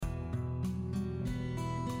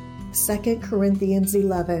2 Corinthians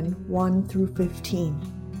 11, 1 through 15.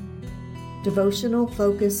 Devotional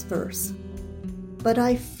focus verse. But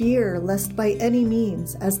I fear lest by any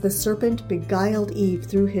means, as the serpent beguiled Eve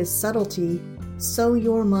through his subtlety, so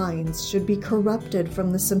your minds should be corrupted from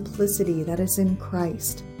the simplicity that is in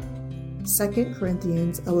Christ. 2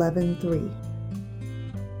 Corinthians 11:3.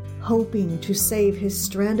 Hoping to save his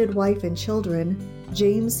stranded wife and children,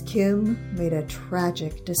 James Kim made a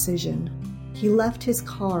tragic decision. He left his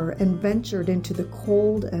car and ventured into the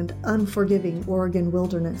cold and unforgiving Oregon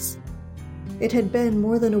wilderness. It had been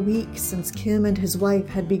more than a week since Kim and his wife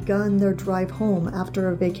had begun their drive home after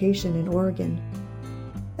a vacation in Oregon.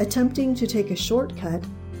 Attempting to take a shortcut,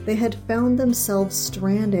 they had found themselves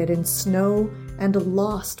stranded in snow and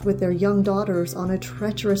lost with their young daughters on a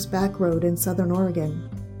treacherous back road in southern Oregon.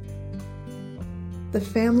 The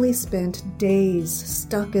family spent days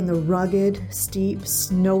stuck in the rugged, steep,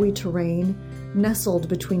 snowy terrain, nestled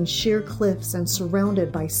between sheer cliffs and surrounded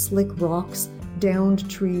by slick rocks, downed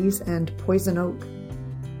trees, and poison oak.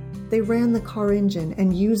 They ran the car engine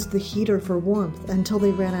and used the heater for warmth until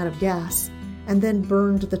they ran out of gas, and then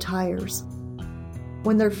burned the tires.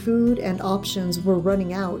 When their food and options were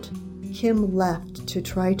running out, Kim left to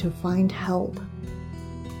try to find help.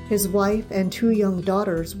 His wife and 2 young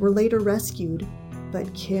daughters were later rescued,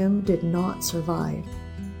 but Kim did not survive.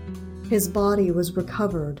 His body was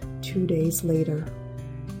recovered 2 days later.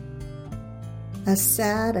 As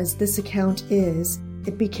sad as this account is,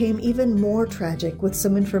 it became even more tragic with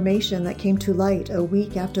some information that came to light a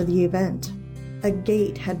week after the event. A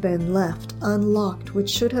gate had been left unlocked which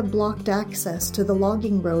should have blocked access to the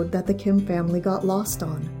logging road that the Kim family got lost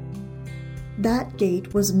on. That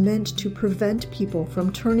gate was meant to prevent people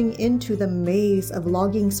from turning into the maze of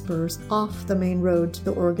logging spurs off the main road to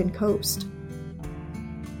the Oregon coast.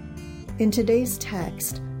 In today's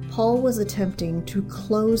text, Paul was attempting to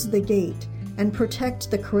close the gate and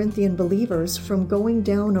protect the Corinthian believers from going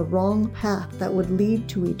down a wrong path that would lead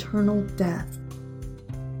to eternal death.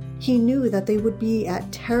 He knew that they would be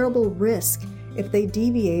at terrible risk if they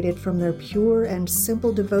deviated from their pure and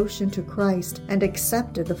simple devotion to Christ and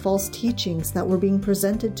accepted the false teachings that were being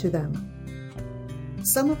presented to them.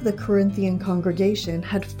 Some of the Corinthian congregation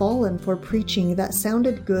had fallen for preaching that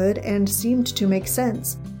sounded good and seemed to make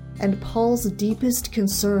sense, and Paul's deepest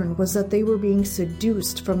concern was that they were being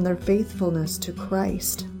seduced from their faithfulness to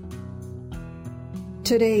Christ.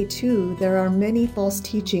 Today, too, there are many false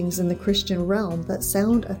teachings in the Christian realm that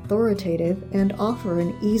sound authoritative and offer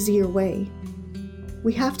an easier way.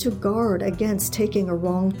 We have to guard against taking a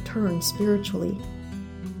wrong turn spiritually.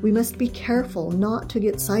 We must be careful not to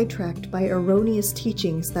get sidetracked by erroneous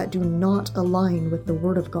teachings that do not align with the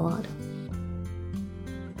Word of God.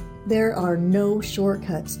 There are no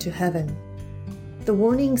shortcuts to heaven. The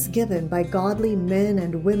warnings given by godly men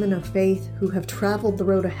and women of faith who have traveled the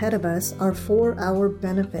road ahead of us are for our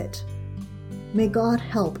benefit. May God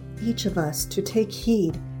help each of us to take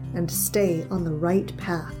heed and stay on the right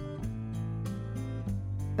path.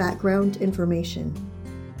 Background information.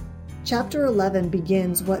 Chapter 11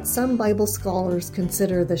 begins what some Bible scholars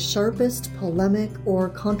consider the sharpest polemic or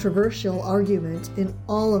controversial argument in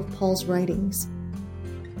all of Paul's writings.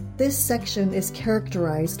 This section is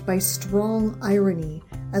characterized by strong irony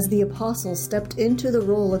as the apostle stepped into the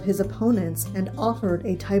role of his opponents and offered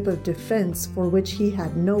a type of defense for which he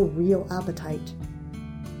had no real appetite.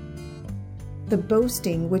 The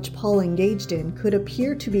boasting which Paul engaged in could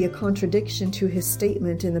appear to be a contradiction to his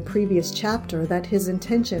statement in the previous chapter that his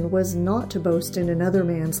intention was not to boast in another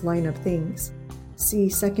man's line of things. See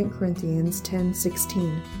 2 Corinthians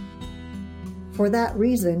 10:16. For that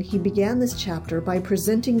reason, he began this chapter by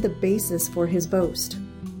presenting the basis for his boast.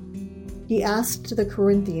 He asked the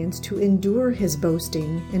Corinthians to endure his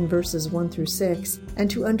boasting in verses 1 through 6 and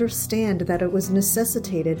to understand that it was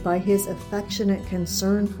necessitated by his affectionate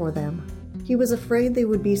concern for them. He was afraid they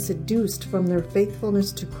would be seduced from their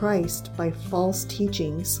faithfulness to Christ by false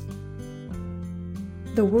teachings.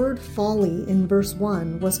 The word folly in verse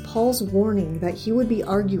 1 was Paul's warning that he would be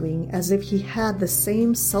arguing as if he had the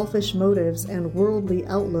same selfish motives and worldly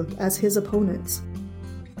outlook as his opponents.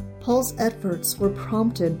 Paul's efforts were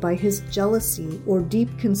prompted by his jealousy or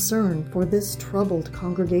deep concern for this troubled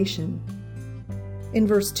congregation. In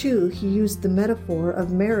verse 2, he used the metaphor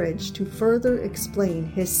of marriage to further explain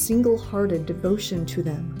his single-hearted devotion to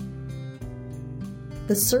them.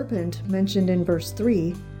 The serpent mentioned in verse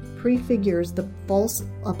 3 prefigures the false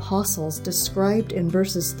apostles described in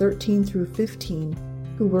verses 13 through 15,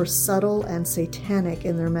 who were subtle and satanic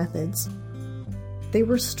in their methods. They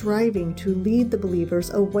were striving to lead the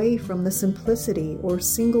believers away from the simplicity or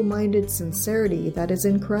single-minded sincerity that is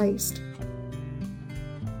in Christ.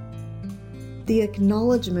 The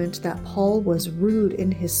acknowledgement that Paul was rude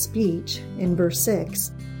in his speech, in verse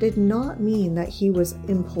 6, did not mean that he was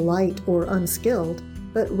impolite or unskilled,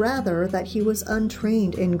 but rather that he was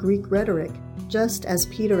untrained in Greek rhetoric, just as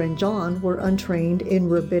Peter and John were untrained in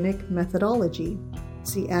rabbinic methodology.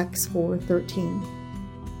 See Acts 4:13.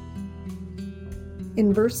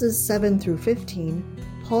 In verses 7 through 15,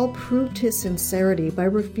 Paul proved his sincerity by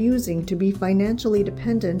refusing to be financially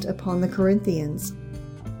dependent upon the Corinthians.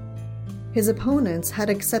 His opponents had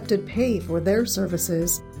accepted pay for their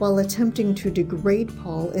services while attempting to degrade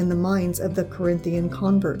Paul in the minds of the Corinthian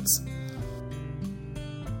converts.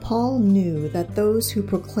 Paul knew that those who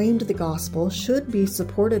proclaimed the gospel should be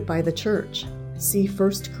supported by the church. See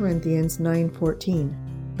 1 Corinthians 9:14.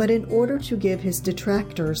 But in order to give his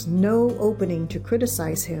detractors no opening to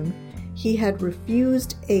criticize him, he had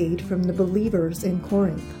refused aid from the believers in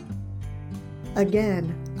Corinth.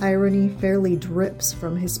 Again, irony fairly drips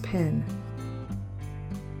from his pen.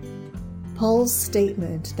 Paul's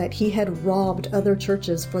statement that he had robbed other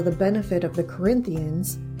churches for the benefit of the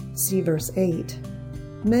Corinthians, see verse 8,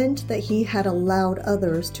 meant that he had allowed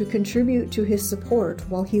others to contribute to his support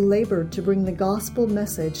while he labored to bring the gospel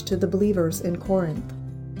message to the believers in Corinth.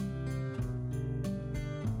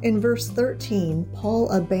 In verse 13, Paul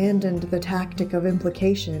abandoned the tactic of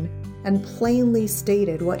implication and plainly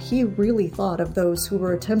stated what he really thought of those who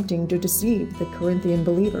were attempting to deceive the Corinthian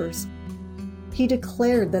believers. He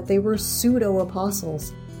declared that they were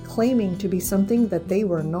pseudo-apostles, claiming to be something that they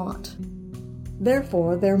were not.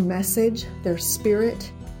 Therefore, their message, their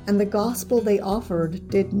spirit, and the gospel they offered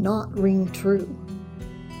did not ring true.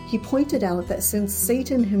 He pointed out that since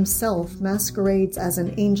Satan himself masquerades as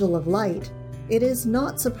an angel of light, it is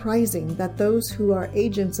not surprising that those who are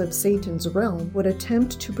agents of Satan's realm would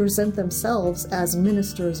attempt to present themselves as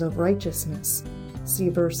ministers of righteousness. See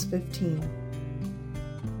verse 15.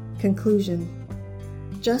 Conclusion.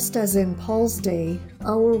 Just as in Paul's day,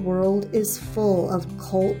 our world is full of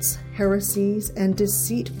cults, heresies, and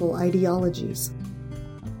deceitful ideologies.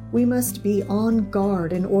 We must be on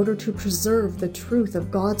guard in order to preserve the truth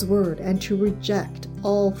of God's word and to reject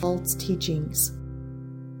all false teachings.